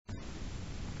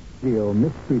Geo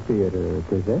Mystery Theater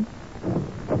presents...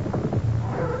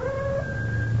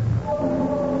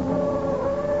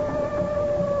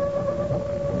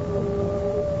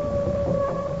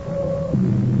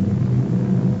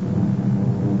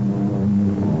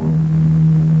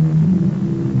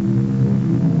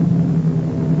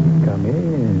 Come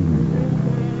in.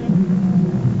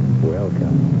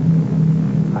 Welcome.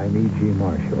 I'm E.G.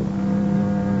 Marshall.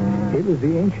 It was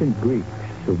the ancient Greeks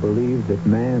who believed that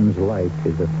man's life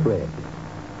is a thread,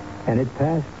 and it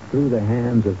passed through the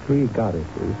hands of three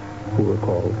goddesses who were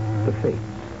called the Fates.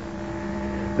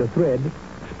 The thread,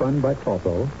 spun by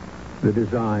Clotho, the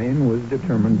design was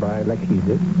determined by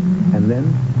Lachesis, and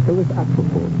then there was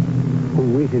Atropos,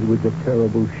 who waited with the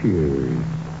terrible shears.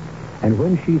 And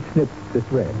when she snipped the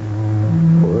thread,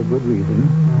 for a good reason,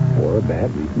 or a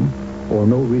bad reason, or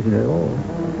no reason at all,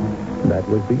 that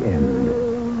was the end.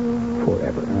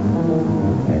 Forever.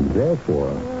 And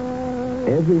therefore,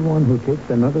 everyone who takes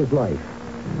another's life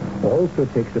also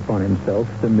takes upon himself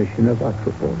the mission of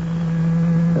Atropos.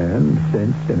 And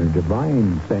since, in a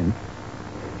divine sense,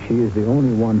 she is the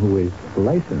only one who is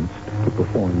licensed to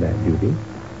perform that duty,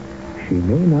 she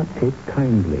may not take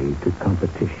kindly to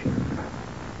competition.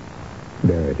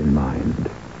 Bear it in mind.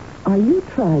 Are you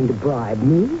trying to bribe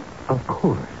me? Of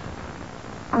course.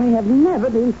 I have never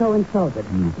been so insulted.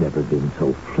 You've never been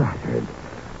so flattered.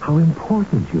 How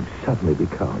important you've suddenly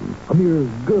become. A mere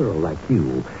girl like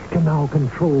you can now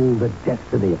control the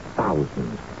destiny of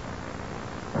thousands.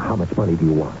 Now, how much money do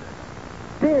you want?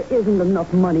 There isn't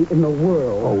enough money in the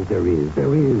world. Oh, there is.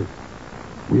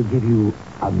 We'll give you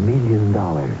 $1 million.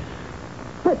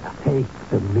 But Take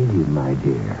the million, my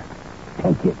dear.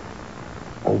 Take it,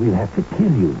 or we'll have to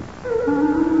kill you.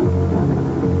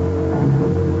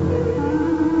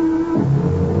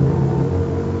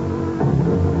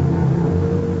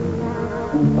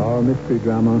 Our mystery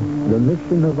drama, The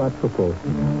Mission of Atropos,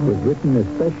 was written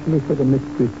especially for the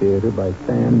Mystery Theater by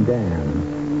Sam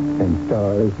Dan and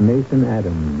stars Mason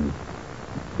Adams.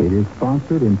 It is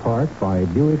sponsored in part by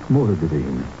Buick Motor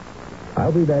Division.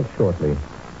 I'll be back shortly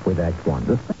with Act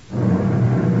One.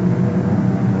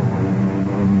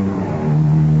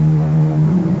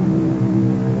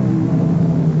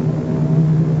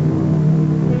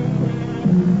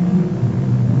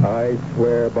 I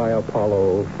swear by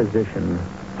Apollo, physician,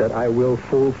 that I will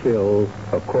fulfill,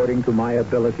 according to my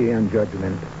ability and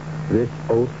judgment, this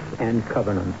oath and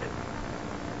covenant.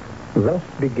 Thus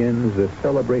begins the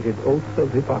celebrated Oath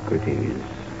of Hippocrates,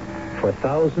 for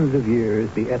thousands of years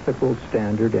the ethical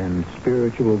standard and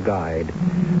spiritual guide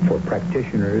for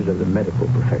practitioners of the medical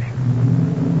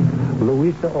profession.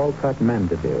 Louisa Alcott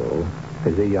Mandeville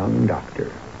is a young doctor,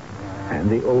 and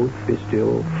the oath is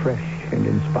still fresh and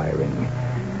inspiring.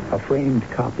 A framed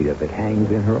copy of it hangs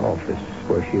in her office,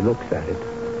 where she looks at it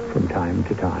from time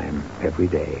to time, every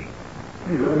day.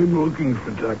 I'm looking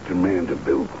for Dr.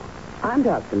 Mandeville. I'm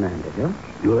Dr. Mandeville.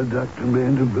 You're Dr.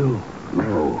 Mandeville?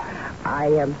 No.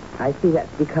 I see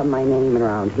that's become my name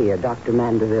around here, Dr.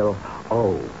 Mandeville.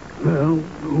 Oh. Well,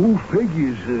 who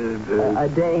figures A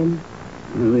dame.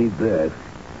 ain't that?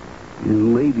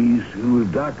 And ladies who are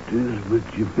doctors, but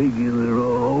you figure they're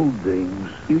all old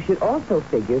dames. You should also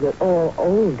figure that all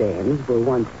old dames were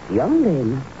once young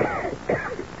dames.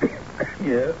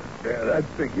 Yeah, that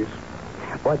figures.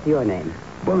 What's your name?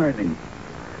 Barney.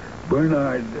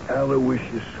 Bernard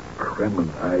Aloysius Kremen.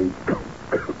 I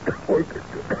work at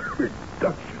the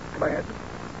reduction plant.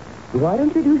 Why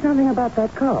don't you do something about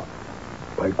that cough?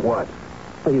 Like what?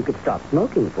 Well, you could stop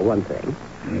smoking, for one thing.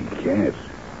 You can't.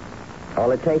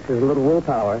 All it takes is a little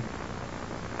willpower.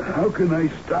 How can I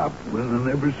stop when I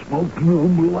never smoked in all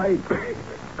my life?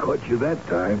 Caught you that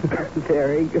time.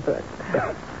 Very good.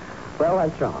 Well,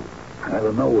 what's wrong? I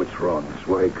don't know what's wrong. That's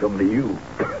why I come to you.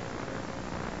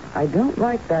 I don't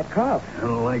like that cough. I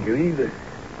don't like it either.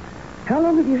 How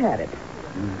long have you had it?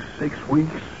 6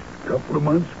 weeks, couple of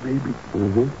months, maybe.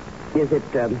 Mm-hmm. Is it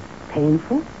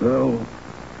painful? Well,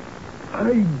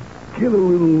 I get a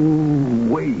little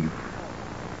wave.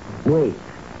 Wait.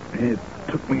 It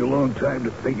took me a long time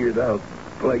to figure it out.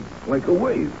 Like a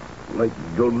wave. Like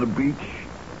you go to the beach,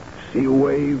 see a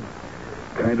wave,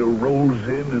 kind of rolls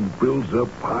in and builds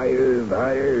up higher and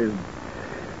higher,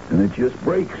 and it just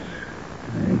breaks.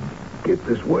 I get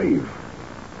this wave.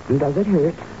 Does it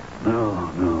hurt?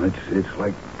 No, it's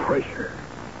like pressure.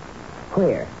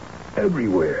 Where?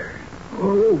 Everywhere.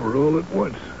 All over, all at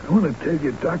once. I want to tell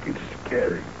you, Doc, it's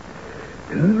scary.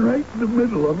 And then right in the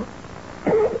middle of it,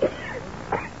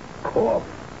 cough.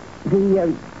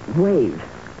 The wave.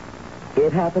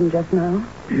 It happened just now?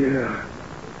 Yeah.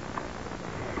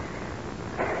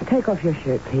 Take off your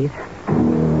shirt, please.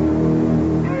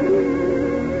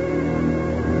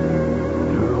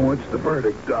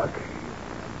 verdict, Doc?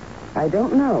 I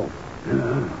don't know.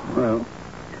 Well,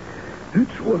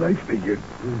 it's what I figured.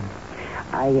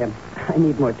 I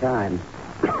need more time.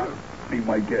 Be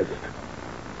my guest.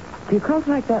 Do you cough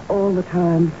like that all the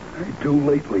time? I do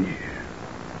lately.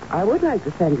 I would like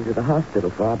to send you to the hospital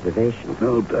for observation.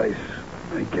 No, Dice.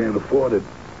 I can't afford it.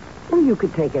 Well, you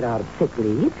could take it out of sick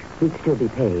leave. You'd still be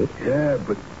paid. Yeah,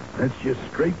 but that's just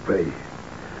straight pay.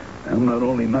 I'm not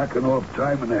only knocking off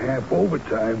time and a half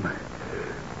overtime,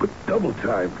 but double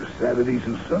time for Saturdays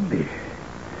and Sundays.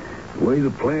 The way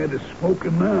the plant is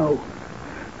smoking now,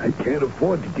 I can't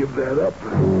afford to give that up.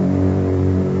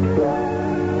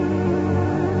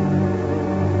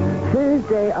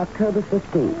 Thursday, October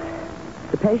 15th.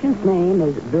 The patient's name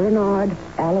is Bernard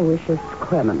Aloysius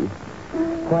Kremen.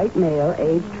 White male,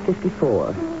 aged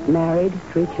 54. Married,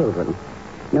 3 children.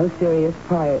 No serious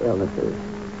prior illnesses.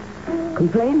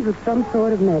 Complains of some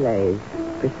sort of malaise.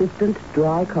 Persistent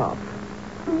dry cough.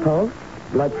 Pulse,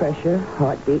 blood pressure,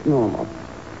 heartbeat normal.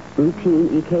 Routine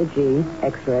EKG,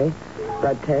 X-ray,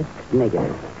 blood test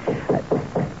negative.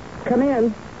 Come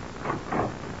in.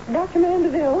 Dr.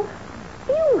 Mandeville,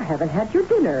 you haven't had your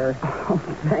dinner. Oh,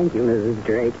 thank you, Mrs.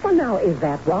 Drake. Well, now, is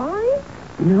that why?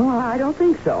 No, I don't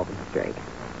think so, Mrs. Drake.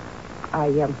 I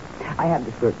have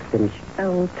this work to finish.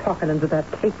 Oh, talking into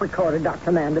that tape recorder,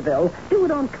 Dr. Mandeville. Do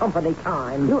it on company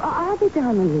time. No, I'll be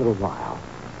down in a little while.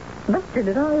 Buster,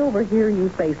 did I overhear you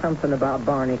say something about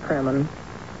Barney Kremen?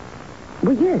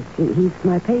 Well, yes, he's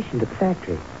my patient at the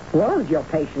factory. Was your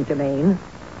patient, you mean?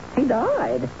 He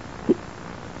died.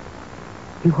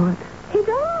 He what? He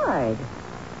died.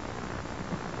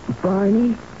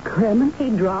 Barney Kremen? He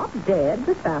dropped dead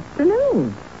this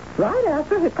afternoon, right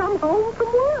after he come home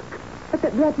from work. But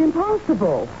that's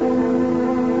impossible.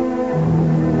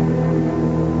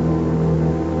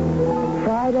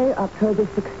 Friday, October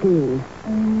 16.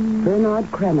 Bernard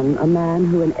Kremen, a man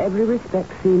who in every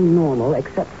respect seemed normal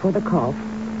except for the cough,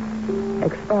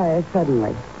 expires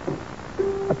suddenly.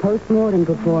 A post-mortem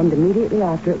performed immediately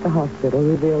after at the hospital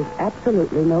reveals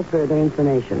absolutely no further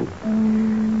information.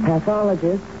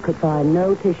 Pathologists could find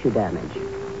no tissue damage.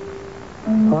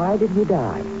 Why did he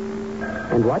die?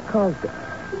 And what caused it?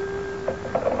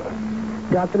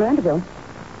 Dr. Mandeville?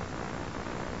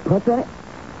 What's that?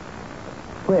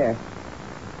 Where?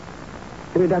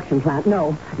 The reduction plant.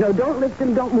 No, don't lift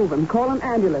him, don't move him. Call an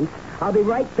ambulance. I'll be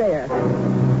right there.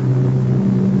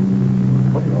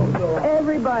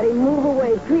 Everybody move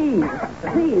away, please.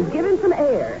 Please, give him some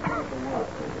air.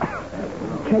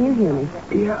 Can you hear me?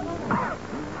 Yeah.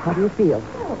 How do you feel?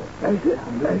 As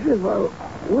if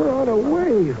we're on a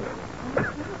wave.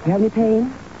 You have any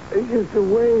pain? It's just a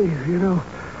wave, you know.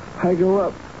 I go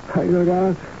up, I go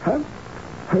down. I'm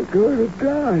going to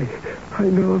die. I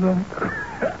know that.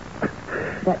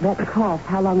 That cough,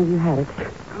 how long have you had it?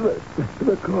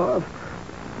 The cough.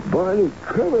 Barney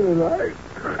Kremen and I.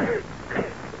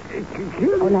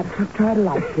 Oh, now, try to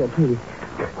lie still, please.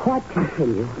 What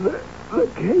continue? The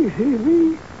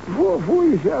KCV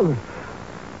 447.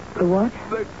 The what?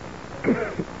 The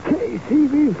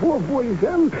KCV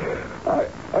 447. I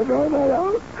found that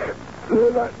out.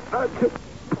 They're not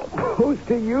supposed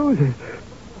to use it.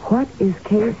 What is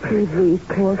KCV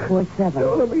 447?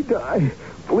 Don't let me die.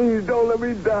 Please don't let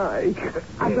me die.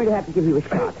 I'm going to have to give you a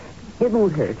shot. It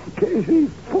won't hurt. KC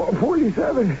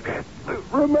 447.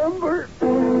 Remember?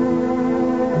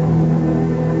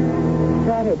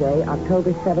 Saturday,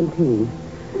 October 17.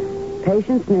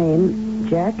 Patient's name,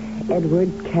 Jack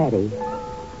Edward Caddy.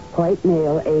 White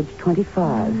male, age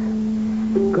 25.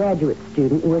 Graduate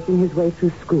student working his way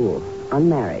through school.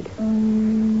 Unmarried.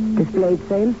 Displayed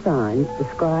same signs,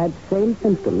 described same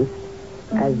symptoms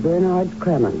as Bernard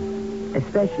Kremen,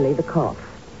 especially the cough.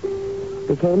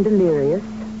 Became delirious,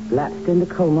 lapsed into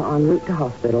coma en route to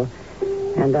hospital,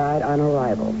 and died on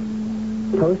arrival.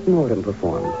 Post-mortem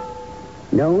performed.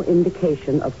 No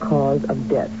indication of cause of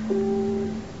death.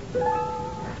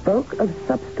 Spoke of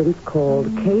substance called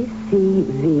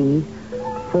KCV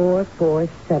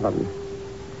 447.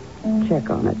 Check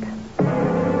on it.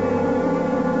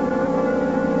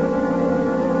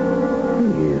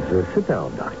 Please, sit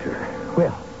down, Doctor.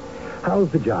 Well, how's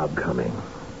the job coming?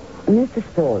 Mr.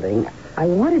 Spaulding, I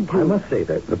wanted to... I must say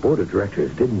that the board of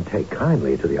directors didn't take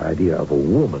kindly to the idea of a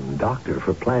woman doctor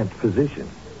for plant physician.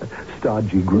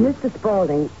 Stodgy group. Mr.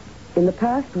 Spaulding, in the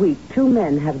past week, 2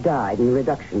 men have died in the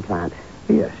reduction plant.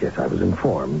 Yes, I was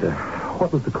informed.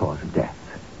 What was the cause of death?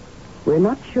 We're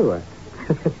not sure.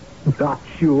 Not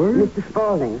sure? Mr.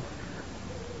 Spaulding,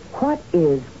 what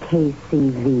is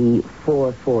KCV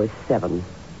 447?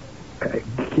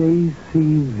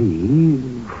 KCV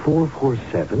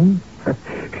 447?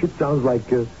 It sounds like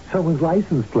someone's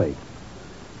license plate.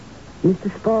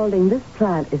 Mr. Spaulding, this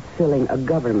plant is filling a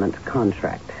government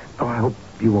contract. Oh, I hope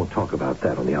you won't talk about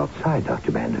that on the outside,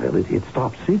 Dr. Mandeville. It's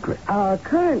top secret. Our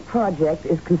current project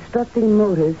is constructing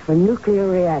motors for nuclear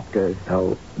reactors.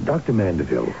 Now, Dr.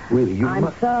 Mandeville, really, you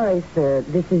I'm sorry, sir.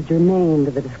 This is germane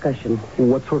to the discussion.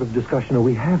 What sort of discussion are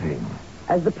we having?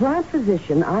 As the plant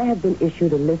physician, I have been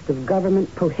issued a list of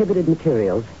government prohibited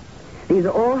materials. These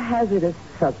are all hazardous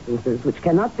substances which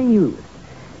cannot be used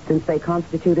since they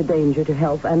constitute a danger to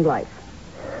health and life.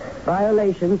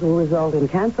 Violations will result in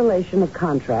cancellation of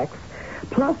contracts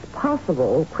plus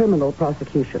possible criminal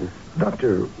prosecution.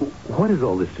 Doctor, what has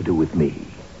all this to do with me?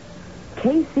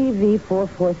 KCV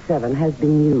 447 has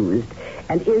been used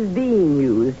and is being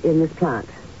used in this plant.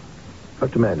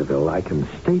 Dr. Mandeville, I can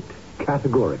state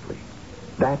categorically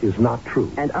that is not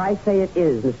true. And I say it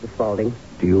is, Mr. Spaulding.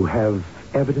 Do you have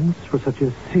evidence for such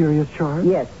a serious charge?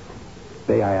 Yes.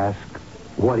 May I ask,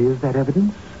 what is that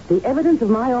evidence? The evidence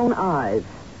of my own eyes.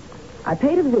 I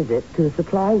paid a visit to the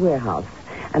supply warehouse,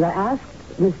 and I asked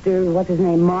Mr.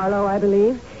 Marlowe, I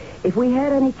believe, if we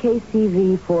had any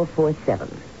KCV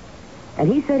 447.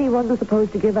 And he said he wasn't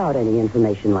supposed to give out any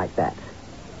information like that.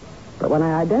 But when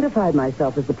I identified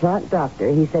myself as the plant doctor,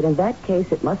 he said in that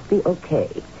case it must be okay.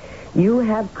 You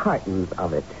have cartons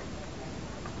of it.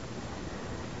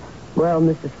 Well,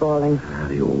 Mr. Spaulding.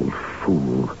 The old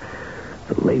fool.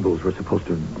 The labels were supposed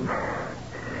to...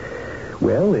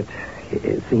 Well, it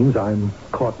seems I'm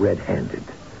caught red-handed.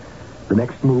 The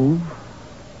next move?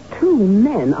 2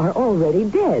 men are already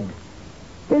dead.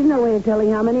 There's no way of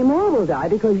telling how many more will die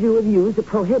because you have used a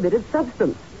prohibited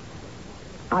substance.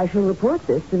 I shall report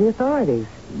this to the authorities.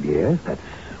 Yes, that's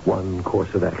one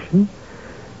course of action.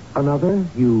 Another,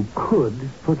 you could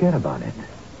forget about it.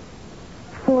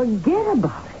 Forget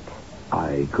about it?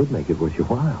 I could make it worth your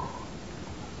while.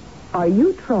 Are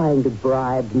you trying to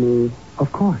bribe me?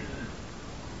 Of course.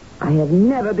 I have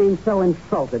never been so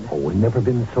insulted. Oh, and never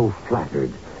been so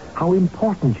flattered. How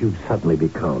important you've suddenly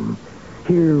become.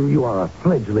 Here you are, a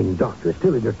fledgling doctor,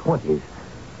 still in your 20s,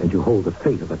 and you hold the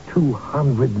fate of a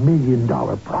 $200 million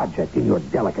project in your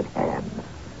delicate hands.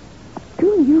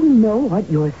 Do you know what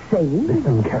you're saying?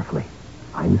 Listen carefully.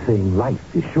 I'm saying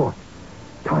life is short.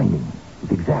 Timing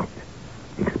is exact.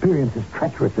 Experience is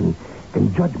treacherous, and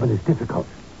judgment is difficult.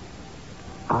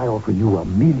 I offer you $1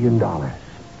 million.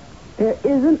 There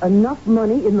isn't enough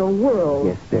money in the world.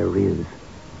 Yes, there is.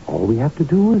 All we have to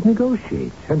do is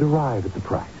negotiate and arrive at the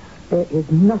price. There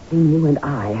is nothing you and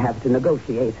I have to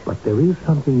negotiate. But there is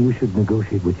something you should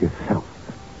negotiate with yourself.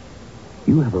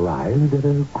 You have arrived at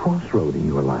a crossroad in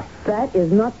your life. That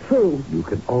is not true. You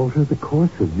can alter the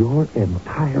course of your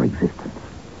entire existence.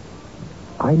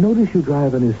 I notice you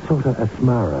drive an Isota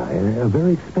Asmara, a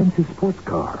very expensive sports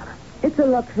car. It's a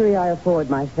luxury I afford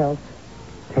myself.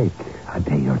 Take a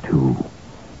day or two.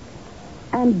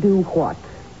 And do what?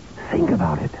 Think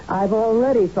about it. I've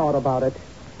already thought about it.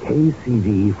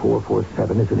 KCV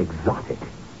 447 is an exotic.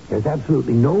 There's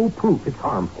absolutely no proof it's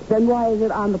harmful. Then why is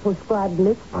it on the prescribed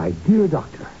list? My dear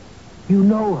doctor, you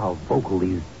know how vocal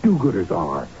these do-gooders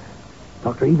are.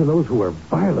 Doctor, even those who are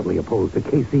violently opposed to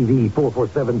KCV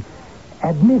 447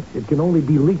 admit it can only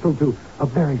be lethal to a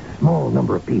very small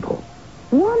number of people.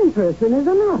 One person is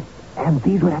enough. And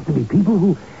these would have to be people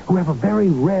who have a very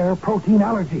rare protein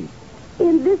allergy.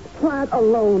 In this plant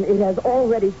alone, it has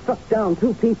already struck down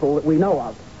 2 people that we know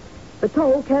of. The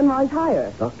toll can rise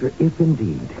higher. Doctor, if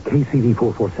indeed KCV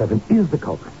 447 is the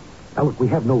culprit. Now, look, we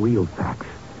have no real facts.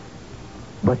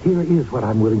 But here is what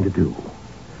I'm willing to do.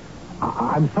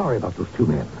 I'm sorry about those 2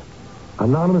 men.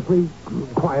 Anonymously,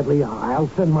 quietly, I'll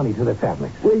send money to their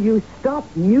families. Will you stop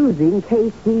using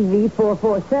KCV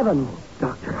 447?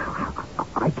 Doctor,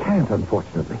 I can't,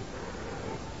 unfortunately.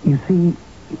 You see,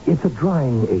 it's a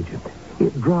drying agent.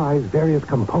 It dries various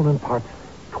component parts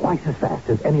twice as fast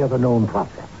as any other known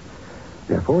process.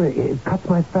 Therefore, it cuts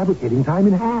my fabricating time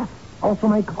in half. Also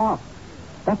my costs.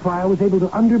 That's why I was able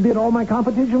to underbid all my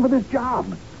competition for this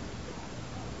job.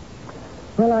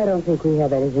 Well, I don't think we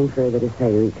have anything further to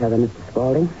say to each other, Mr.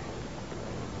 Spaulding.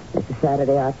 It's a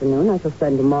Saturday afternoon. I shall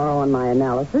spend tomorrow on my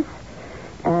analysis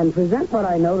and present what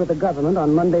I know to the government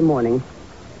on Monday morning.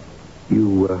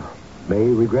 You may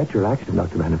regret your action,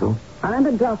 Dr. Mandeville. I'm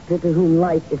a doctor to whom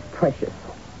life is precious.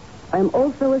 I am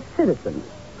also a citizen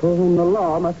for whom the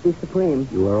law must be supreme.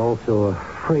 You are also a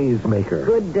phrase maker.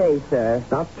 Good day, sir.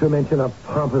 Not to mention a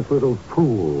pompous little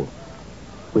fool.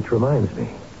 Which reminds me,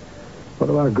 one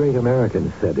of our great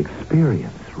Americans said,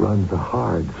 experience runs a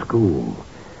hard school,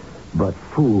 but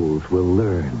fools will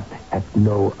learn at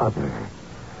no other.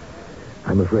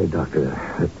 I'm afraid, Doctor,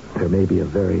 that there may be a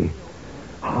very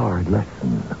hard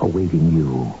lesson awaiting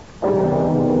you.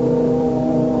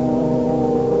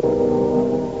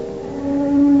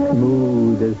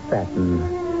 smooth as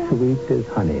satin, sweet as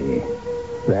honey.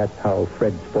 That's how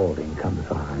Fred Spaulding comes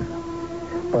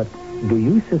on. But do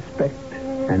you suspect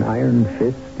an iron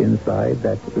fist inside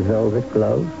that velvet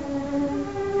glove?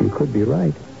 You could be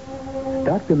right.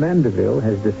 Dr. Mandeville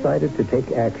has decided to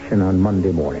take action on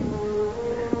Monday morning.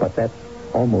 But that's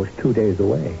almost 2 days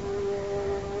away.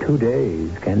 2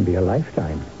 days can be a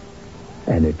lifetime,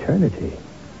 an eternity.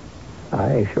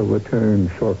 I shall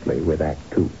return shortly with Act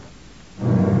 2.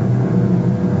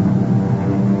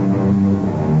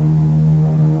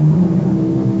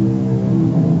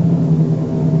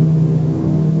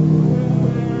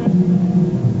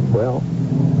 Well,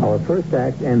 our first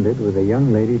act ended with a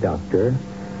young lady doctor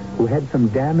who had some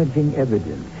damaging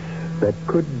evidence that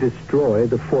could destroy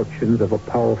the fortunes of a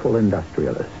powerful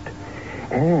industrialist.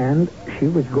 And she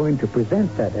was going to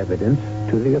present that evidence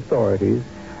to the authorities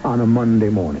on a Monday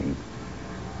morning.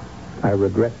 I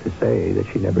regret to say that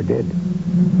she never did.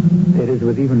 It is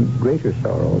with even greater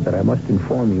sorrow that I must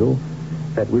inform you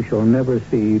that we shall never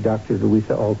see Dr.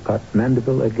 Louisa Alcott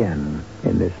Mandeville again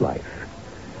in this life.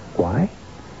 Why?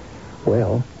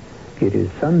 Well, it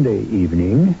is Sunday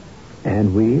evening,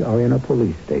 and we are in a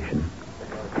police station.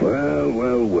 Well.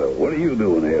 What are you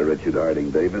doing here, Richard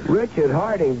Harding Davis? Richard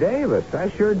Harding Davis?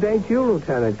 That sure dates you,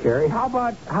 Lieutenant Carey. How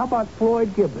about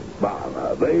Floyd Gibbons?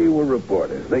 Now, they were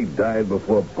reporters. They died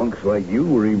before punks like you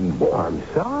were even born. I'm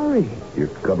sorry. You're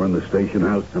covering the station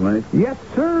house tonight? Yes,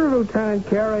 sir, Lieutenant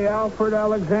Carey. Alfred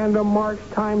Alexander Marks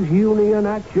Times Union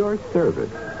at your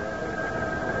service.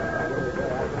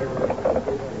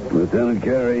 Lieutenant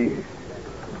Carey?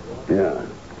 Yeah.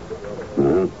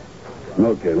 Uh-huh.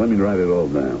 Okay, let me write it all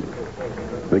down.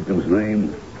 Victim's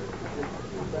name?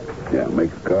 Yeah,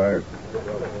 make a car?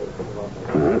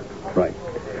 Uh-huh. Right.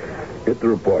 Get the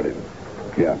report in.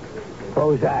 Yeah. What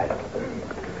was that?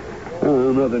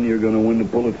 Nothing you're going to win the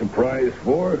Pulitzer Prize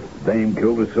for. Dame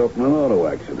killed herself in an auto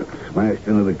accident. Smashed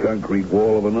into the concrete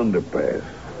wall of an underpass.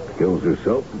 Kills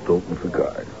herself and totals the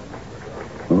car.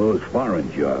 One of those foreign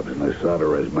jobs in Isata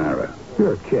Asmara.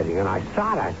 You're kidding. An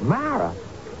Isata Asmara?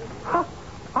 Huh.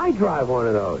 I drive one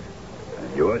of those.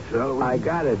 And your salary? I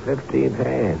got it 15th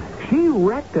hand. She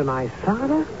wrecked an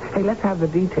Isata? Hey, let's have the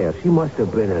details. She must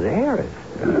have been an heiress.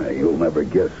 You'll never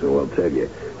guess, so I'll tell you.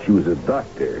 She was a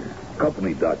doctor,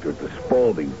 company doctor at the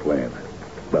Spaulding plant.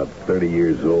 About 30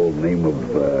 years old, name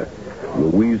of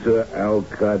Louisa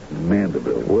Alcott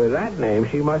Mandeville. With that name,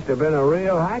 she must have been a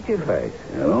real hatchet face.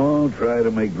 And don't try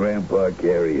to make Grandpa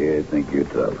Carey here think you're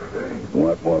tough.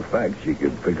 Want more facts, you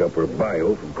could pick up her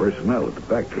bio from personnel at the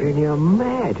factory. Can you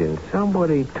imagine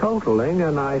somebody totaling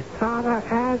an Isata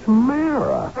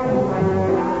Asmara?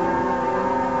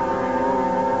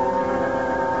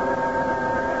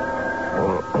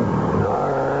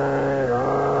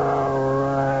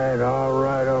 All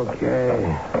right,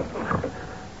 okay.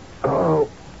 Oh.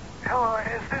 Hello,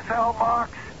 is this Al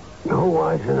Marks? Who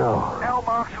wants to know? Al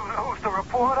Marks, who's the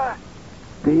reporter?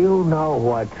 Do you know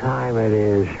what time it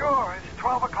is? Sure, it's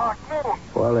 12 o'clock noon.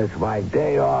 Well, it's my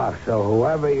day off, so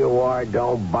whoever you are,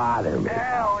 don't bother me.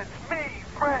 Al, it's me,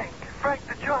 Frank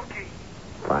the junkie.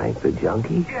 Frank the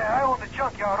junkie? Yeah, I own the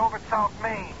junkyard over at South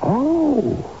Main.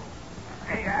 Oh.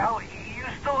 Hey, Al, you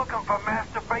still looking for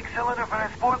master brake cylinder for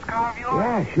that sports car of yours?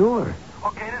 Yeah, sure.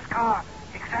 Okay, this car,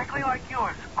 exactly like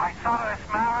yours. I saw it at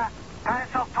Asmara. Got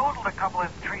itself totaled a couple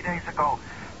of 3 days ago.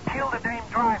 Killed a dame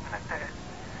driving it.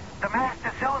 The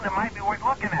master cylinder might be worth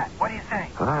looking at. What do you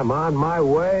think? I'm on my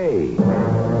way.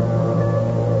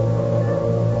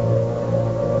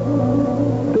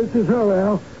 This is her,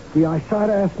 Al. The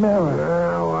Isata Asmara.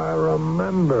 Now I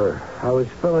remember. I was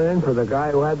filling in for the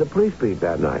guy who had the police beat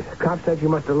that night. Cop said she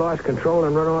must have lost control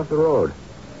and run off the road.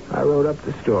 I wrote up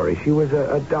the story. She was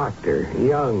a doctor,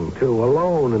 young, too,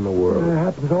 alone in the world. It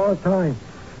happens all the time.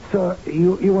 So,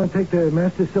 you want to take the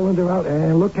master cylinder out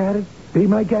and look at it? Be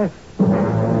my guest.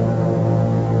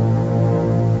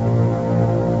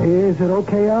 Is it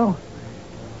okay, Al?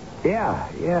 Yeah,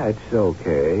 it's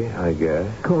okay, I guess.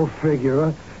 Go figure,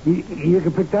 huh? You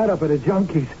can pick that up at a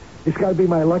junkie's. It's got to be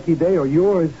my lucky day or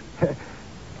yours.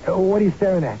 What are you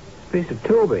staring at? Piece of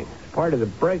tubing. It's part of the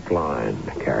brake line.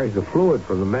 It carries the fluid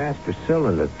from the master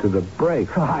cylinder to the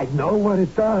brake. I know what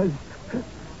it does. You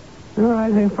know what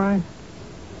I think, Frank?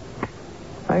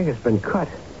 I think it's been cut.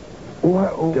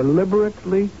 What?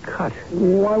 Deliberately cut.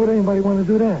 Why would anybody want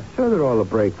to do that? So that all the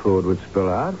brake fluid would spill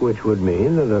out, which would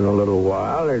mean that in a little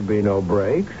while there'd be no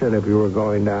brakes, and if you were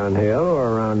going downhill or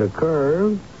around a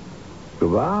curve,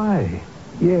 goodbye.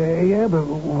 Yeah, but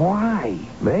why?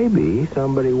 Maybe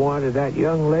somebody wanted that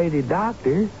young lady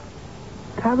doctor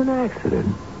to have an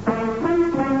accident.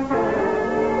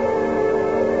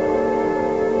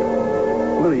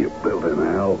 What are you building,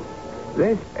 Al?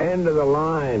 This end of the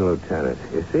line, Lieutenant.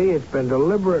 You see, it's been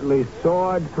deliberately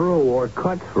sawed through or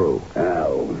cut through.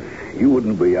 Al, you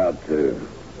wouldn't be out to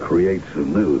create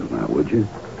some news now, would you?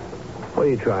 What are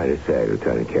you trying to say,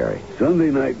 Lieutenant Carey? Sunday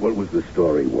night, what was the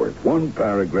story worth? One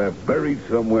paragraph buried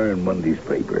somewhere in Monday's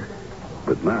paper.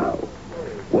 But now,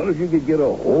 what if you could get a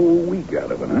whole week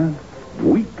out of it, huh?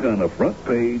 Week on the front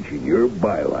page in your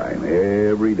byline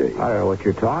every day. I don't know what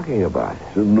you're talking about.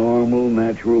 It's a normal,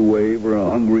 natural way for a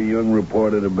hungry young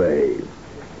reporter to behave.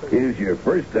 Here's your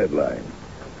first headline.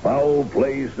 Foul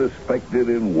play suspected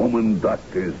in woman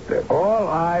doctor's death. All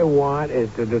I want is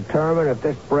to determine if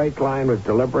this brake line was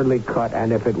deliberately cut,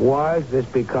 and if it was, this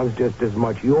becomes just as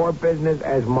much your business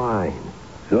as mine.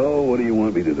 So, what do you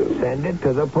want me to do? Send it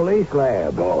to the police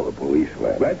lab. Oh, the police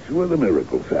lab. That's where the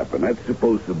miracles happen. That's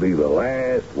supposed to be the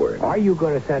last word. Are you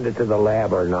going to send it to the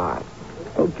lab or not?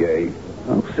 Okay,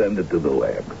 I'll send it to the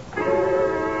lab.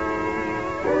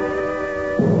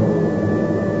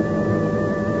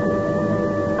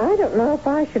 I don't know if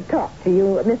I should talk to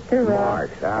you, Mr.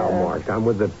 Marks, Al Marks. I'm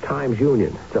with the Times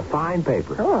Union. It's a fine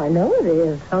paper. Oh, I know it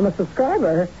is. I'm a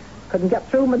subscriber. Couldn't get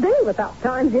through my day without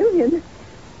Times Union.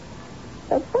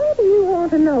 What do you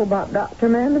want to know about Dr.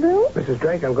 Mandeville? Mrs.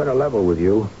 Drake, I'm going to level with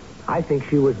you. I think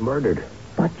she was murdered.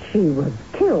 But she was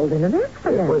killed in an It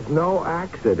accident. was no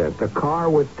accident. The car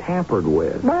was tampered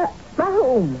with. But by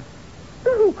whom?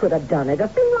 Who could have done it? A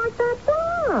thing like that?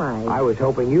 Why? I was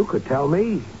hoping you could tell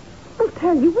me. I'll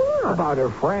tell you what. About her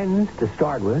friends, to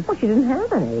start with. Well, she didn't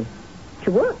have any. She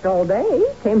worked all day,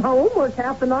 came home, worked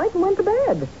half the night, and went to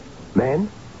bed. Men?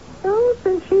 Oh,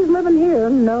 since she's living here,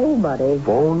 nobody.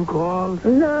 Phone calls?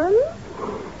 None?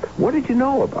 What did you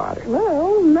know about her?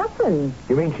 Well, nothing.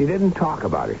 You mean she didn't talk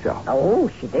about herself? Oh,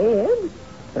 she did.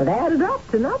 It added up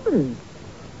to nothing.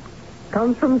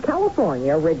 Comes from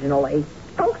California originally.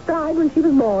 Folks died when she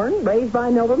was born, raised by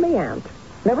an elderly aunt.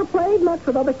 Never played much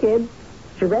with other kids.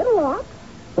 She read a lot,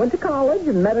 went to college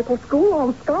and medical school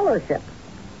on scholarship.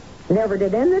 Never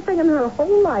did anything in her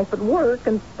whole life but work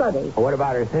and study. What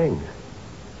about her things?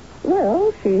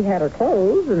 Well, she had her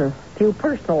clothes and a few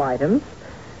personal items.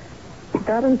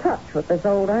 Got in touch with this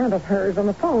old aunt of hers on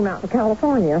the phone out in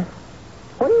California.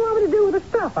 What do you want me to do with the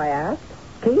stuff, I asked.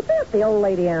 Keep it, the old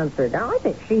lady answered. Now, I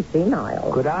think she's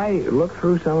senile. Could I look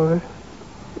through some of it?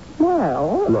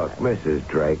 Well... Look, Mrs.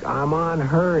 Drake, I'm on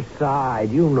her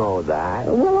side. You know that.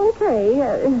 Well,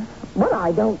 okay. But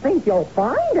I don't think you'll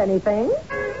find anything.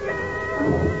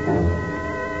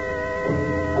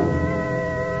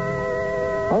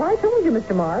 Well, I told you,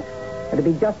 Mr. Marks. It'll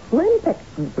be just slim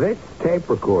pickings. This tape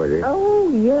recorder. Oh,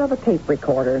 yeah, the tape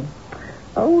recorder.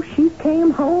 Oh, she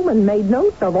came home and made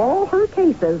notes of all her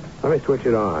cases. Let me switch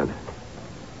it on.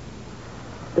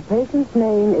 The patient's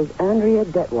name is Andrea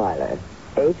Detweiler,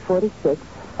 age 46,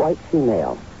 white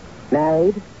female.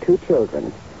 Married, 2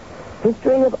 children.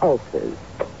 History of ulcers.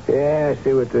 Yeah,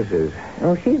 see what this is.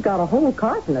 Oh, she's got a whole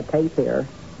carton of tape here.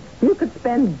 You could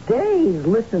spend days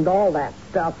listening to all that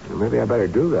stuff. Maybe I better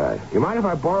do that. You mind if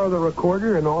I borrow the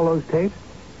recorder and all those tapes?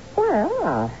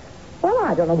 Well,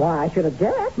 I don't know why I should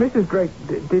object. Mrs. Drake,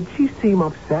 did she seem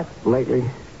upset lately?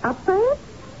 Upset?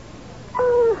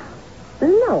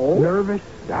 No. Nervous?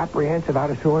 Apprehensive?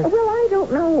 Out of sorts? Well, I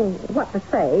don't know what to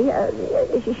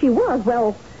say. She was,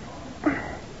 well,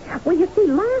 you see,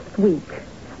 last week,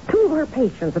 2 of her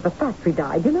patients at the factory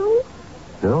died, you know?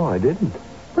 No, I didn't.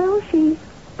 Well, she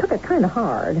took it kind of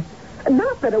hard.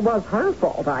 Not that it was her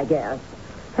fault, I guess.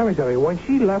 Tell me something. When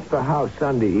she left the house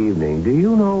Sunday evening, do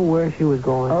you know where she was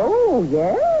going? Oh,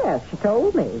 yes, she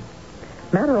told me.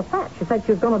 Matter of fact, she said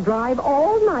she was going to drive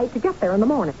all night to get there in the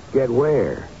morning. Get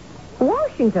where?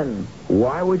 Washington.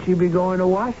 Why would she be going to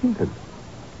Washington?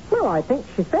 Well, I think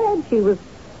she said she was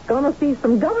going to see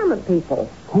some government people.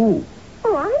 Who?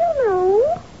 Oh, I don't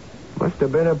know. Must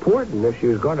have been important if she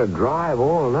was going to drive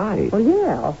all night. Well,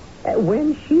 yeah.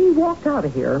 When she walked out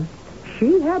of here,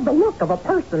 she had the look of a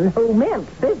person who meant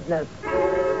business.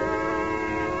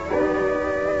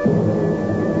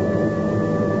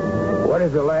 What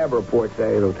does the lab report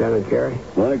say, Lieutenant Carey?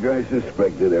 Like I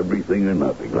suspected, everything or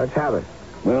nothing. Let's have it.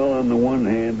 Well, on the one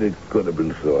hand, it could have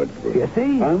been sawed through. You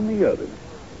see? On the other,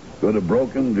 could have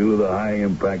broken due to the high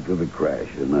impact of the crash.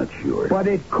 I'm not sure. But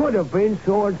it could have been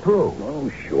sawed through.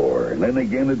 Oh, sure. And then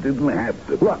again, it didn't have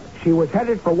to. Look, she was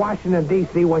headed for Washington,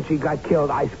 D.C. when she got killed.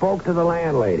 I spoke to the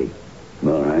landlady.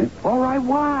 All right. All right,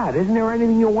 what? Isn't there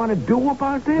anything you want to do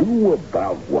about this? Do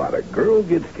about what? A girl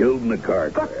gets killed in a car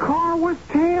The crash. car was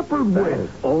tampered That's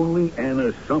with. only an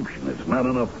assumption. It's not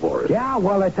enough for us. Yeah,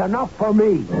 well, it's enough for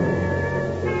me.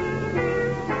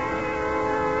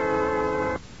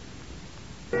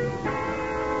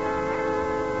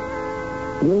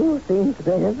 You think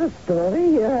there's a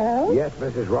story here, Al? Yes,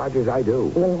 Mrs. Rogers, I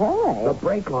do. Well, why? The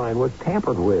brake line was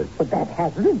tampered with. But that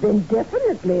hasn't been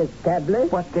definitely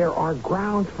established. But there are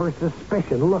grounds for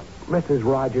suspicion. Look, Mrs.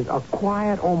 Rogers, a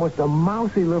quiet, almost a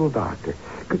mousy little doctor.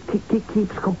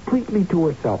 Keeps completely to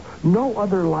herself. No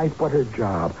other life but her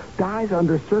job. Dies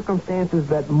under circumstances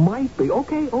that might be,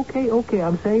 okay,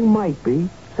 I'm saying might be,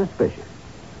 suspicious.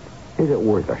 Is it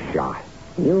worth a shot?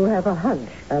 You have a hunch,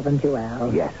 haven't you,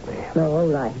 Al? Yes, ma'am. All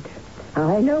right.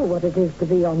 I know what it is to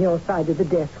be on your side of the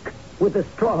desk with a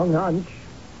strong hunch.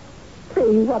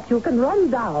 See what you can run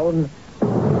down.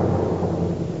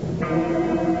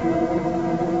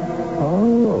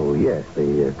 Oh, yes,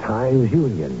 the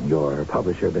Times-Union. Your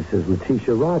publisher, Mrs.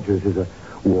 Letitia Rogers, is a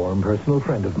warm personal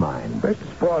friend of mine. Mr.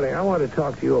 Spaulding, I want to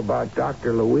talk to you about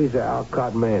Dr. Louisa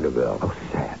Alcott Mandeville. Oh,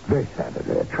 sad. Very sad.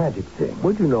 A tragic thing.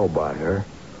 What'd you know about her?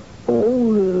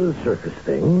 Oh, surface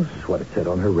things. What it said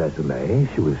on her resume.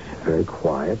 She was very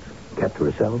quiet, kept to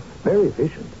herself, very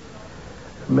efficient.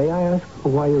 May I ask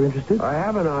why you're interested? I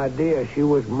have an idea she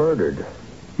was murdered.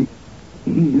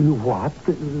 What?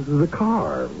 The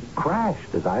car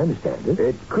crashed, as I understand it.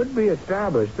 It could be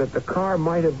established that the car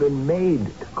might have been made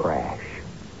to crash.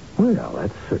 Well,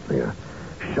 that's certainly a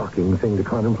shocking thing to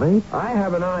contemplate. I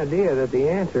have an idea that the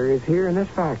answer is here in this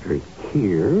factory.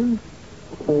 Here?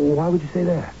 Why would you say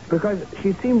that? Because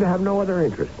she seemed to have no other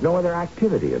interest, no other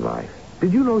activity in life.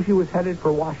 Did you know she was headed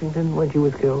for Washington when she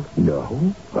was killed?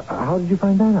 No. How did you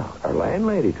find that out? Our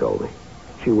landlady told me.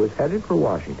 She was headed for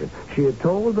Washington. She had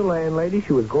told the landlady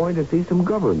she was going to see some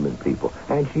government people,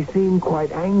 and she seemed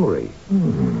quite angry.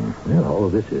 Well, all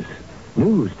of this is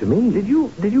news to me. Did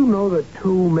you know that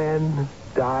 2 men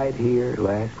died here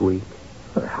last week?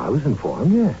 I was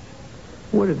informed, yes.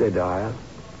 What did they die of?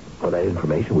 Well, that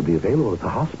information would be available at the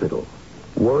hospital.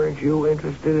 Weren't you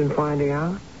interested in finding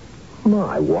out? Well,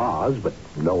 I was, but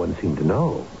no one seemed to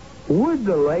know. Would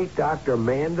the late Dr.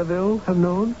 Mandeville have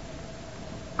known?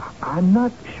 I'm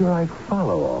not sure I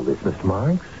follow all this, Mr.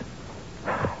 Marks.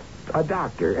 A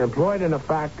doctor employed in a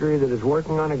factory that is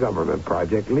working on a government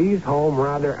project leaves home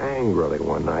rather angrily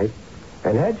one night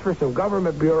and heads for some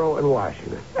government bureau in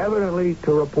Washington, evidently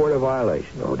to report a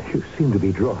violation. Oh, you seem to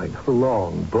be drawing a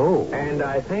long bow. And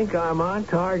I think I'm on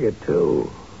target,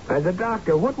 too. As a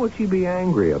doctor, what would she be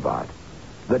angry about?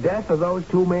 The death of those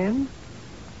 2 men?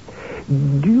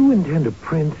 Do you intend to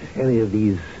print any of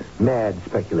these mad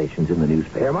speculations in the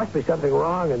newspaper? There must be something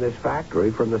wrong in this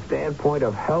factory from the standpoint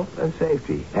of health and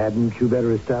safety. Hadn't you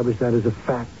better establish that as a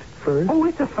fact first? Oh,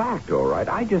 it's a fact, all right.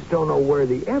 I just don't know where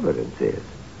the evidence is.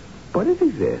 But it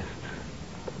exists.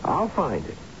 I'll find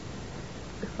it.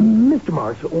 Mr.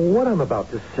 Marks, what I'm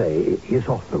about to say is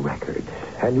off the record,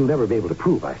 and you'll never be able to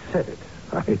prove I said it.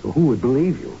 Who would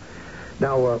believe you?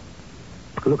 Now,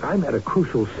 look, I'm at a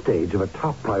crucial stage of a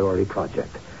top priority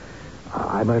project.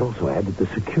 I might also add that the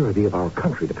security of our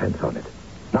country depends on it.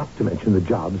 Not to mention the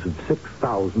jobs of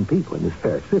 6,000 people in this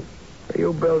fair city. Are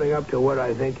you building up to what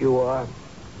I think you are?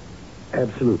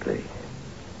 Absolutely.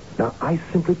 Now, I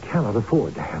simply cannot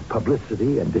afford to have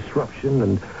publicity and disruption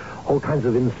and all kinds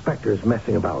of inspectors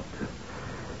messing about.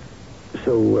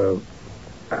 So,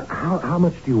 how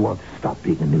much do you want to stop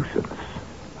being a nuisance?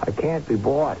 I can't be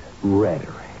bought.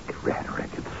 Rhetoric.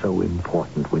 It's so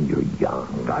important when you're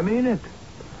young. I mean it.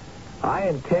 I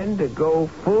intend to go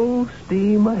full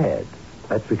steam ahead.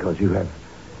 That's because you have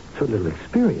so little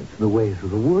experience in the ways of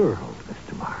the world,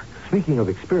 Mr. Marks. Speaking of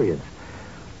experience,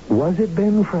 was it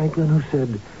Ben Franklin who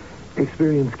said,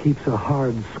 experience keeps a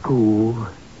hard school,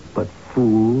 but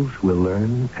fools will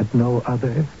learn at no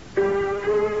other?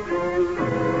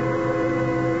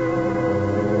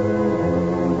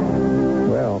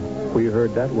 Well, we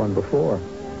heard that one before.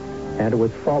 And it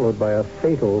was followed by a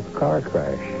fatal car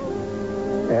crash.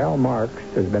 Al Marks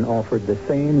has been offered the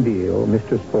same deal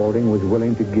Mr. Spaulding was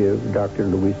willing to give Dr.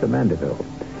 Louisa Mandeville.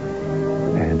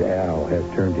 And Al has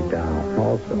turned it down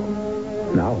also.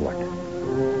 Now what?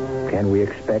 Can we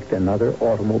expect another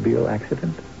automobile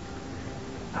accident?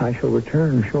 I shall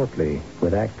return shortly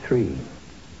with Act 3.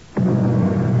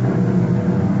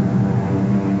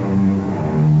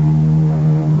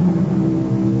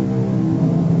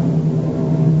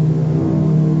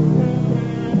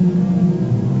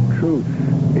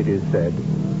 Said,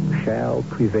 shall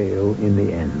prevail in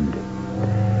the end.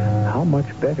 How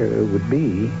much better it would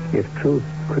be if truth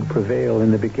could prevail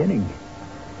in the beginning.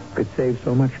 Could save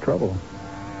so much trouble.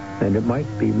 And it might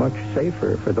be much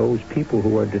safer for those people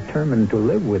who are determined to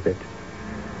live with it.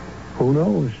 Who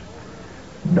knows?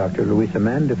 Dr. Louisa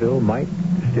Mandeville might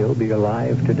still be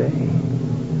alive today.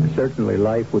 Certainly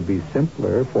life would be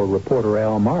simpler for reporter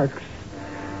Al Marks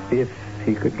if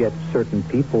he could get certain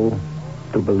people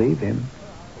to believe him.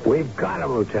 We've got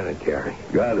him, Lieutenant Carey.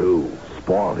 Got who?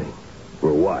 Spaulding.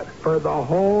 For what? For the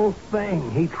whole thing.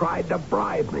 He tried to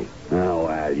bribe me. Oh,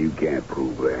 Al, you can't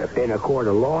prove that. In a court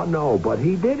of law, no, but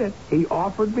he did it. He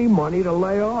offered me money to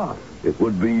lay off. It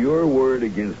would be your word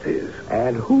against his.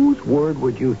 And whose word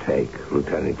would you take,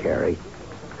 Lieutenant Carey?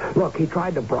 Look, he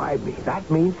tried to bribe me. That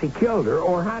means he killed her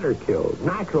or had her killed.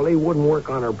 Naturally, he wouldn't work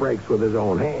on her brakes with his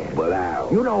own hand. But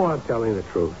Al... You know I'm telling the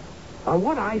truth. On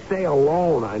what I say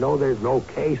alone, I know there's no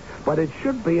case, but it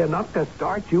should be enough to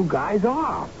start you guys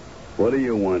off. What do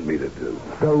you want me to do?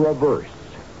 The reverse.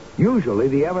 Usually,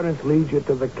 the evidence leads you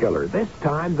to the killer. This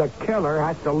time, the killer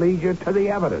has to lead you to the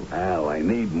evidence. Al, I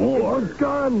need It more. was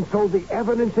done, so the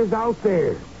evidence is out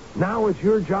there. Now it's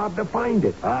your job to find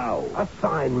it. How?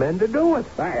 Assign men to do it.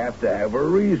 I have to have a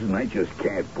reason. I just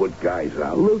can't put guys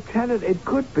out. Lieutenant, it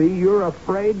could be you're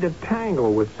afraid to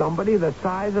tangle with somebody the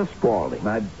size of Spaulding.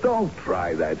 Now, don't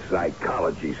try that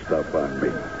psychology stuff on me.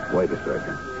 Wait a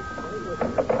second.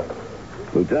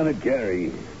 Lieutenant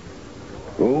Carey.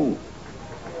 Who?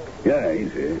 Yeah,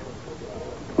 he's here.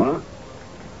 Huh?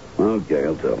 Okay,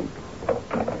 I'll tell him.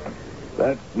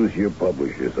 That was your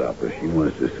publisher's office. She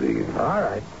wants to see you. All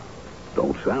right.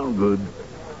 Don't sound good.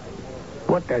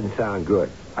 What doesn't sound good?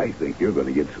 I think you're going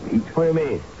to get some heat. What do you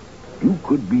mean? You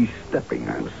could be stepping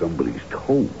on somebody's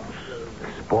toes.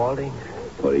 Spaulding?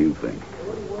 What do you think?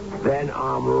 Then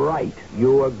I'm right.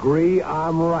 You agree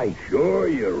I'm right? Sure,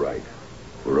 you're right.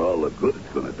 For all the good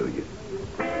it's going to do you.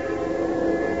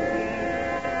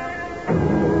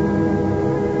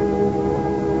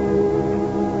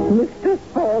 Mr.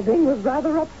 Spaulding was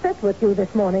rather upset with you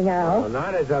this morning, Al. Well,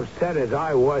 not as upset as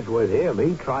I was with him.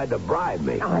 He tried to bribe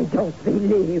me. I don't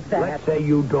believe that. Let's say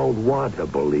you don't want to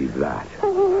believe that.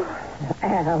 Oh,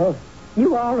 Al,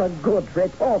 you are a good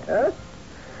reporter.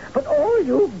 But all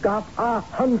you've got are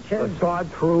hunches. A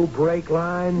sawed-through brake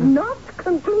line? Not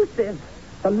conclusive.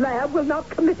 The lab will not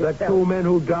commit The itself. 2 men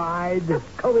who died?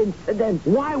 Coincidence.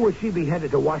 Why would she be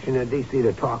headed to Washington, D.C.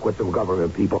 to talk with some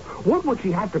government people? What would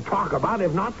she have to talk about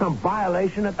if not some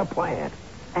violation at the plant?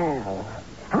 Al,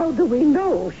 how do we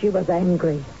know she was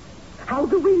angry? How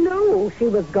do we know she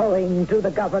was going to the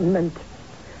government?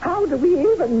 How do we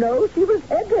even know she was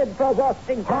headed for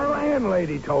Washington? Her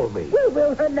landlady told me. Well,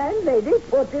 will her landlady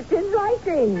put it in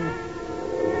writing?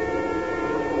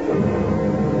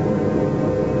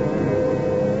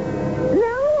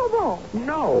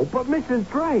 No, but Mrs.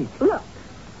 Drake. Look,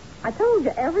 I told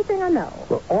you everything I know.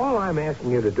 Well, all I'm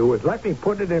asking you to do is let me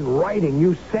put it in writing.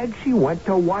 You said she went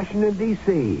to Washington,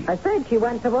 D.C. I said she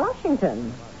went to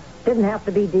Washington. Didn't have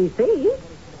to be D.C.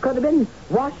 Could have been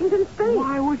Washington State.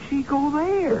 Why would she go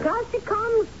there? Because she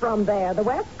comes from there, the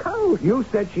West Coast. You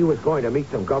said she was going to meet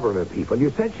some government people.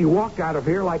 You said she walked out of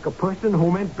here like a person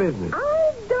who meant business.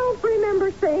 I don't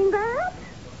remember saying that.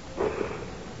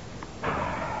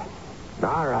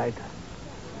 All right.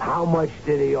 How much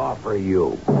did he offer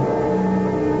you?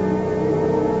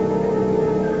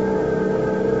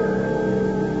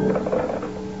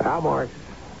 Al Marks.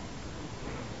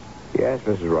 Yes,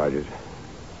 Mrs. Rogers.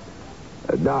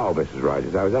 No, Mrs.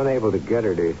 Rogers. I was unable to get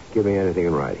her to give me anything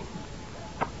in writing.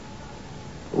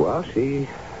 Well, she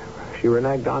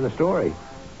reneged on the story.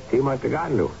 He must have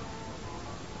gotten to her.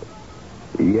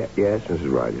 Yes,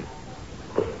 Mrs. Rogers.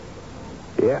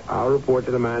 Yeah, I'll report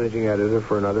to the managing editor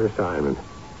for another assignment.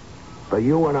 But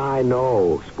you and I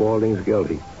know Spaulding's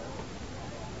guilty.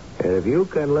 And if you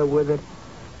can live with it,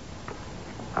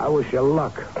 I wish you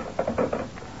luck.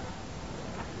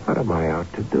 What am I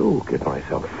out to do? Get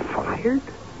myself fired?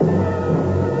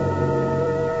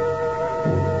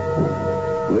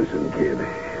 Listen, kid.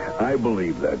 I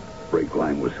believe that brake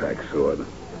line was hacksawed.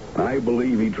 I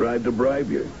believe he tried to bribe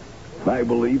you. I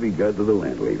believe he got to the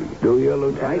landlady. Do you, I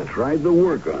Lieutenant? tried to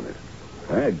work on it.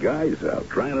 I had guys out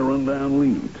trying to run down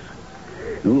leads.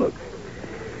 And look,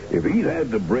 if he'd had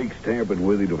the brakes tampered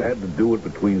with, he'd have had to do it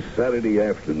between Saturday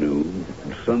afternoon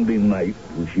and Sunday night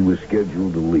when she was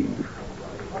scheduled to leave.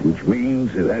 Which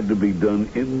means it had to be done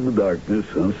in the darkness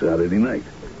on Saturday night.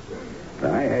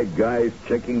 I had guys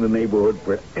checking the neighborhood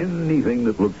for anything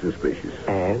that looked suspicious.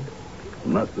 And?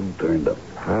 Nothing turned up.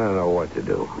 I don't know what to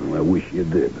do. Well, I wish you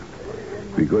did.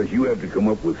 Because you have to come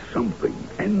up with something,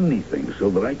 anything, so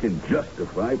that I can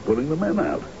justify putting the men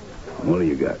out. What do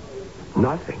you got?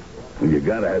 Nothing. Well, you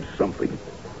got to have something.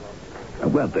 How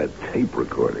about that tape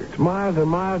recorder? It's miles and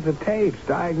miles of tapes,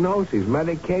 diagnoses,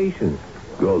 medications.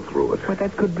 Go through it. But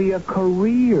that could be a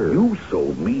career. You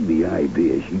sold me the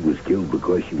idea she was killed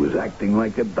because she was acting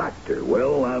like a doctor.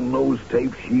 Well, on those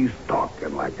tapes, she's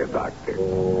talking like a doctor.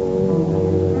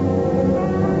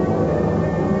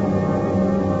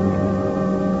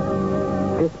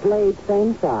 Displayed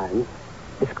same signs,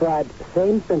 described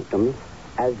same symptoms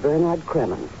as Bernard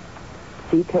Kremen.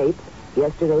 See tape,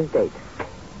 yesterday's date.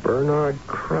 Bernard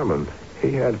Kremen.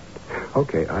 He had...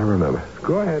 Okay, I remember.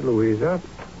 Go ahead, Louisa.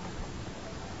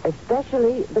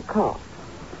 Especially the cough.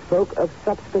 Spoke of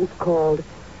substance called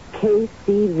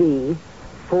KCV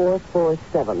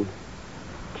 447.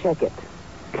 Check it.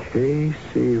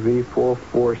 KCV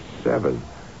 447.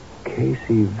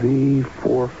 KCV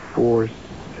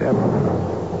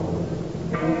 447.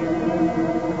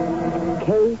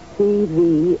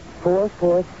 KCV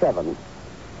 447.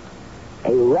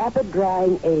 A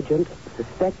rapid-drying agent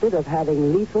suspected of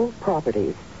having lethal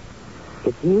properties.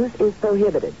 Its use is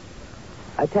prohibited.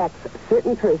 Attacks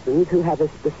certain persons who have a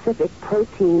specific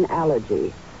protein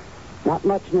allergy. Not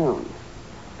much known.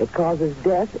 It causes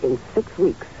death in 6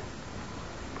 weeks.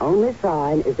 Only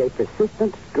sign is a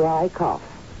persistent dry cough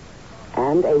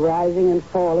and a rising and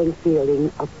falling feeling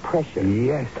of pressure.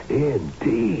 Yes,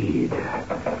 indeed.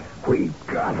 We've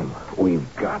got him.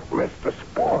 We've got Mr.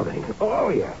 Spaulding. Oh,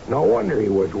 yes. No wonder he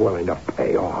was willing to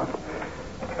pay off.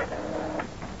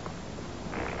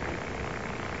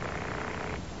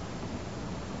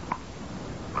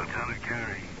 Lieutenant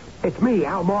Carey. It's me,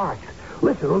 Al Marks.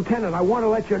 Listen, Lieutenant, I want to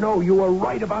let you know you were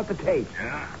right about the tape.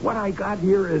 Yeah? What I got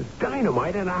here is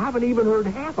dynamite, and I haven't even heard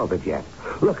half of it yet.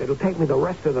 Look, it'll take me the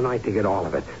rest of the night to get all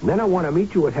of it. And then I want to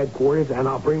meet you at headquarters, and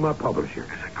I'll bring my publisher.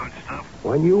 Is it good stuff?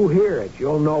 When you hear it,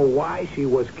 you'll know why she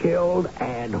was killed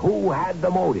and who had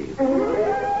the motive.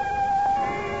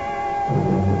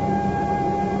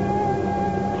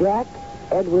 Jack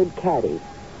Edward Caddy,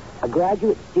 a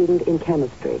graduate student in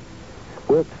chemistry,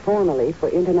 worked formerly for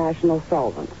International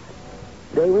Solvents.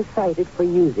 They were cited for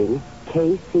using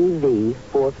KCV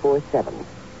 447.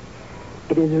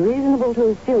 It is reasonable to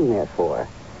assume, therefore,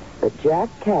 that Jack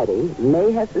Caddy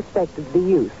may have suspected the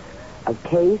use of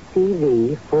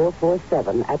KCV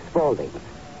 447 at Spaulding's.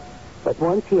 But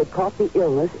once he had caught the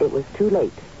illness, it was too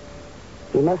late.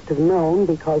 He must have known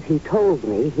because he told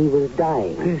me he was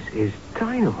dying. This is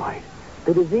dynamite.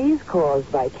 The disease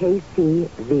caused by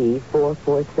KCV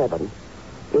 447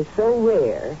 is so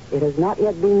rare it has not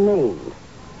yet been named.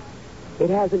 It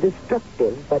has a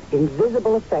destructive but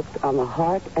invisible effect on the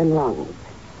heart and lungs.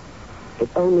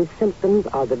 Its only symptoms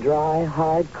are the dry,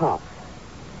 hard cough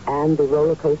and the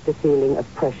roller coaster feeling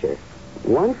of pressure.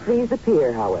 Once these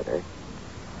appear, however,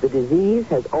 the disease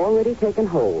has already taken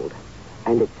hold,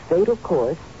 and its fatal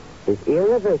course is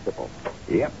irreversible.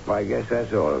 Yep, I guess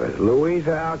that's all of it.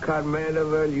 Louisa Alcott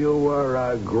Mandeville, you were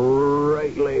a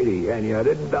great lady, and you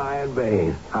didn't die in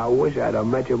vain. I wish I'd have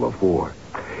met you before.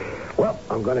 Well,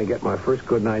 I'm going to get my first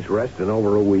good night's rest in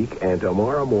over a week, and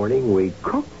tomorrow morning we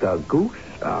cook the goose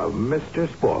of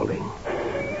Mr. Spaulding.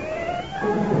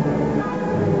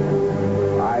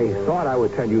 I thought I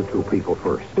would tell you two people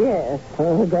first. Yes.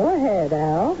 Well, go ahead,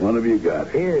 Al. What have you got?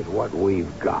 Here's what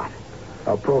we've got.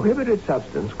 A prohibited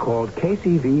substance called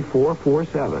KCV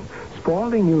 447.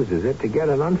 Spaulding uses it to get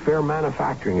an unfair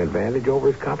manufacturing advantage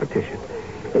over his competition.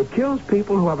 It kills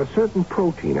people who have a certain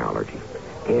protein allergy.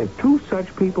 And 2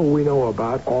 such people we know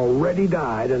about already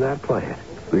died in that plant.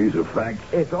 These are facts.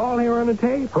 It's all here on the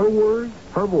tape. Her words,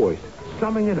 her voice,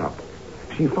 summing it up.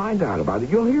 She finds out about it.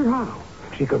 You'll hear how.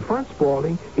 She confronts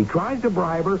Spaulding. He tries to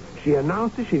bribe her. She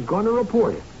announces she's going to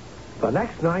report it. The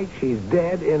next night, she's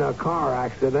dead in a car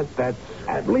accident that's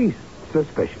at least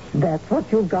suspicious. That's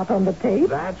what you've got on the tape?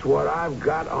 That's what I've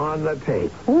got on the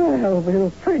tape. Well,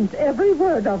 we'll print every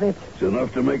word of it. It's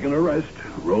enough to make an arrest.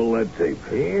 Roll that tape.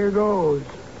 Here goes.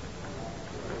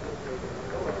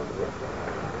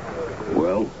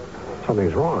 Well?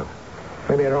 Something's wrong.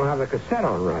 Maybe I don't have the cassette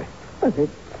on right. Well, it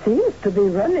seems to be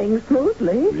running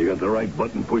smoothly. You got the right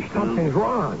button pushed down? Something's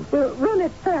wrong. Well, run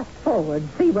it fast forward.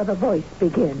 See where the voice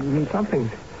begins.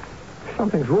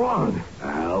 Something's wrong.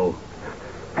 Al?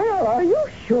 Al, are you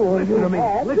sure Listen you to me.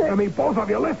 had... Listen to me, both of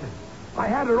you. Listen. I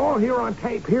had it all here on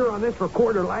tape, here on this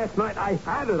recorder last night. I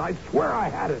had it. I swear I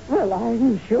had it. Well,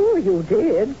 I'm sure you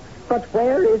did. But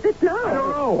where is it now? I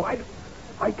don't know.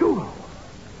 I do know.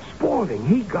 Spaulding,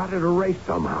 he got it erased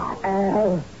somehow.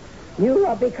 Al, you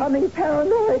are becoming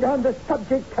paranoid on the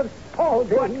subject of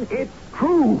Spaulding. But it's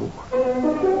true.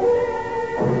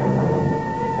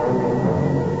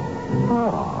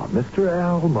 Ah, Mr.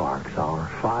 Al Marks, our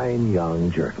fine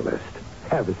young journalist.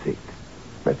 Have a seat.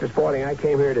 Mr. Spaulding, I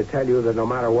came here to tell you that no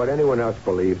matter what anyone else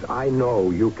believes, I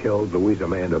know you killed Louisa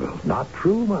Mandeville. Not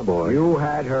true, my boy. You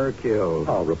had her killed.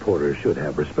 All reporters should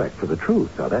have respect for the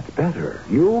truth. Now, that's better.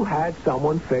 You had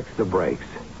someone fix the brakes.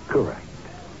 Correct.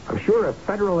 I'm sure if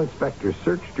federal inspectors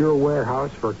searched your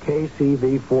warehouse for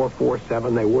KCV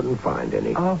 447, they wouldn't find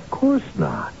any. Of course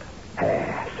not.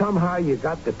 Somehow you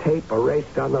got the tape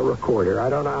erased on the recorder. I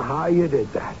don't know how you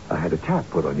did that. I had a tap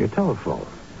put on your telephone.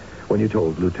 When you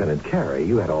told Lieutenant Carey,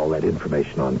 you had all that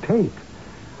information on tape.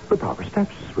 The proper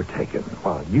steps were taken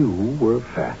while you were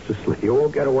fast asleep. You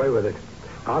won't get away with it.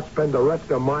 I'll spend the rest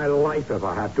of my life if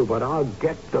I have to, but I'll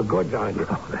get the goods on you.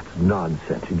 Oh, that's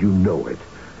nonsense, and you know it.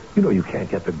 You know you can't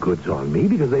get the goods on me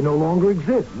because they no longer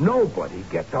exist. Nobody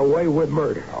gets away with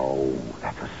murder. Oh,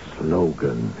 that's a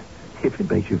slogan. If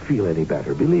it makes you feel any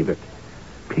better, believe it.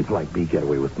 People like me get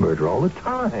away with murder all the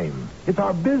time. It's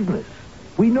our business.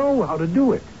 We know how to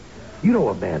do it. You know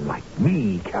a man like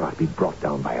me cannot be brought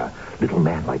down by a little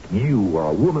man like you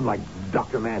or a woman like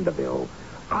Dr. Mandeville.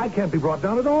 I can't be brought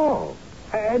down at all.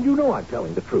 And you know I'm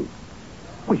telling the truth.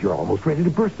 Well, you're almost ready to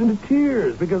burst into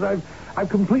tears because I've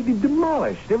completely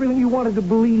demolished everything you wanted to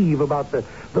believe about the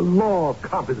law of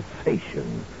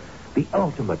compensation, the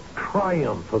ultimate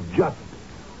triumph of justice.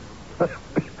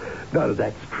 None of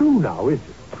that's true now, is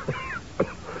it?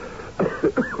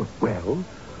 Well,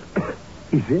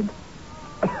 is it?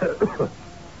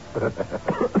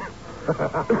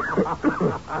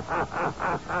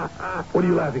 What are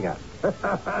you laughing at?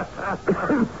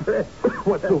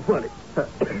 What's so funny?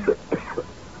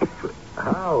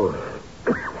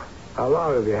 How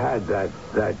long have you had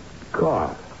that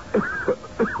cough?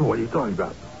 What are you talking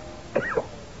about?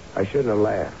 I shouldn't have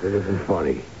laughed. It isn't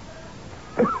funny.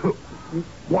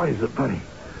 Why is it funny?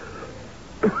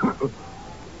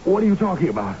 What are you talking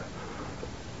about?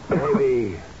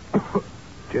 Maybe,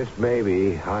 just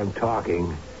maybe, I'm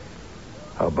talking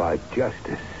about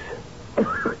justice.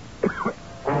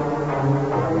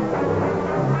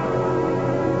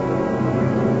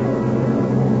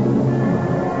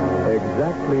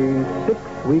 Exactly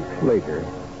 6 weeks later,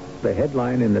 the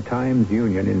headline in the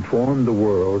Times-Union informed the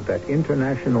world that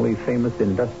internationally famous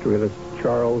industrialist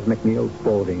Charles McNeil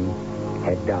Spaulding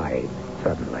had died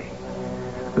suddenly.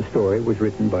 The story was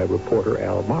written by reporter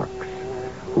Al Marks,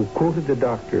 who quoted the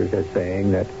doctors as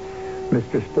saying that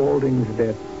Mr. Spaulding's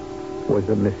death was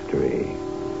a mystery.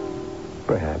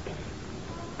 Perhaps,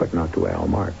 but not to Al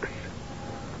Marks.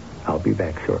 I'll be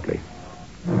back shortly.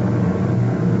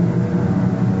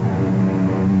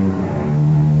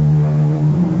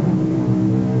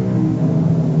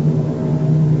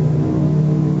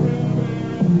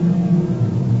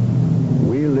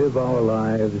 Our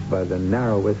lives by the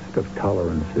narrowest of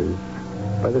tolerances,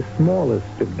 by the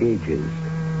smallest of gauges.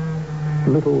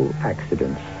 Little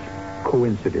accidents,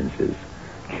 coincidences,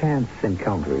 chance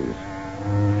encounters,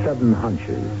 sudden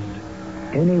hunches.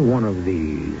 Any one of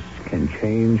these can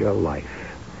change a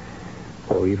life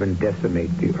or even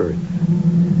decimate the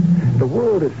earth. The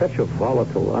world is such a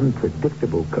volatile,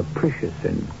 unpredictable, capricious,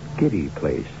 and giddy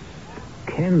place.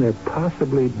 Can there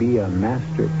possibly be a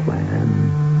master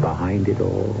plan behind it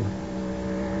all?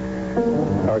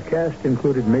 Our cast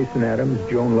included Mason Adams,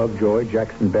 Joan Lovejoy,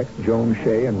 Jackson Beck, Joan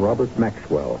Shea, and Robert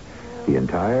Maxwell. The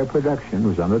entire production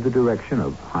was under the direction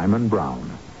of Hyman Brown.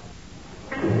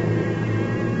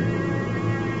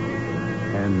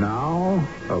 And now,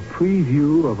 a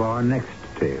preview of our next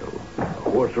tale.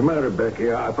 What's the matter,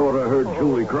 Becky? I thought I heard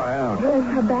Julie cry out. It's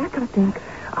her back, I think.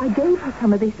 I gave her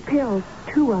some of these pills,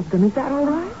 2 of them. Is that all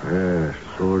right? Yes,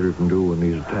 that's all you can do when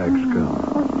these attacks come.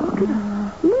 Look at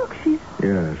her. Look, she's...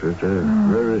 Yes, it's a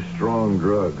very strong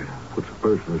drug. Puts a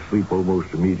person to sleep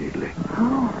almost immediately.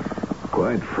 Oh.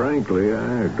 Quite frankly,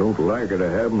 I don't like her to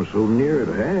have them so near at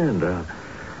hand. I'm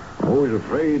always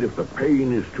afraid if the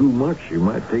pain is too much, she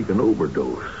might take an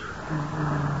overdose.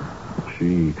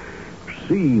 She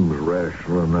seems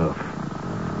rational enough,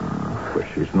 but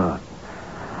she's not.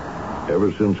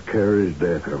 Ever since Carrie's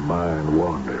death, her mind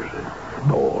wanders.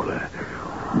 All the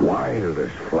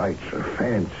wildest flights of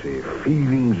fancy,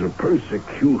 feelings of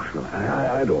persecution.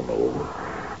 I don't know.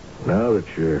 Now that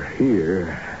you're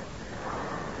here,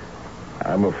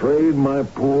 I'm afraid my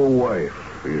poor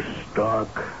wife is stark,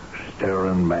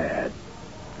 staring mad.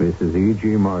 This is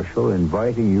E.G. Marshall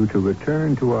inviting you to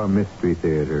return to our Mystery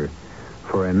Theater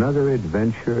for another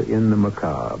adventure in the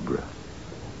macabre.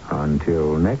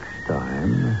 Until next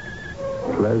time,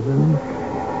 pleasant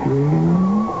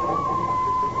dreams.